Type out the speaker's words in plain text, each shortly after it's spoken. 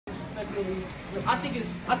I think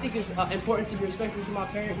it's important to be respectful to my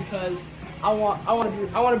parent because I want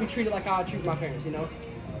to be treated like I treat my parents. You know.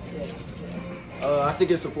 I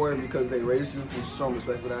think it's important because they raised you, you should show them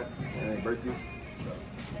respect for that, and they birthed you.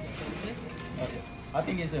 Okay. I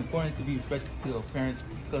think it's important to be respectful to your parents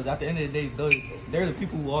because at the end of the day, they're the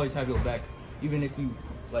people who always have your back. Even if you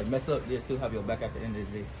like mess up, they still have your back at the end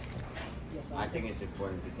of the day. I think it's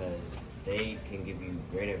important because they can give you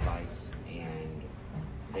great advice and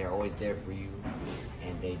they're always there for you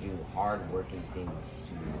and they do hard-working things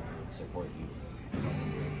to support you.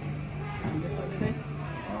 You got something to say?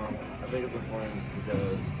 I think it's important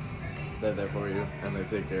because they're there for you and they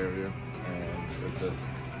take care of you, and it's just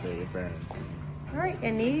they're your parents. All right,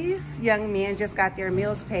 and these young men just got their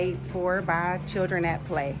meals paid for by Children at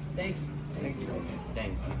Play. Thank you. Thank you.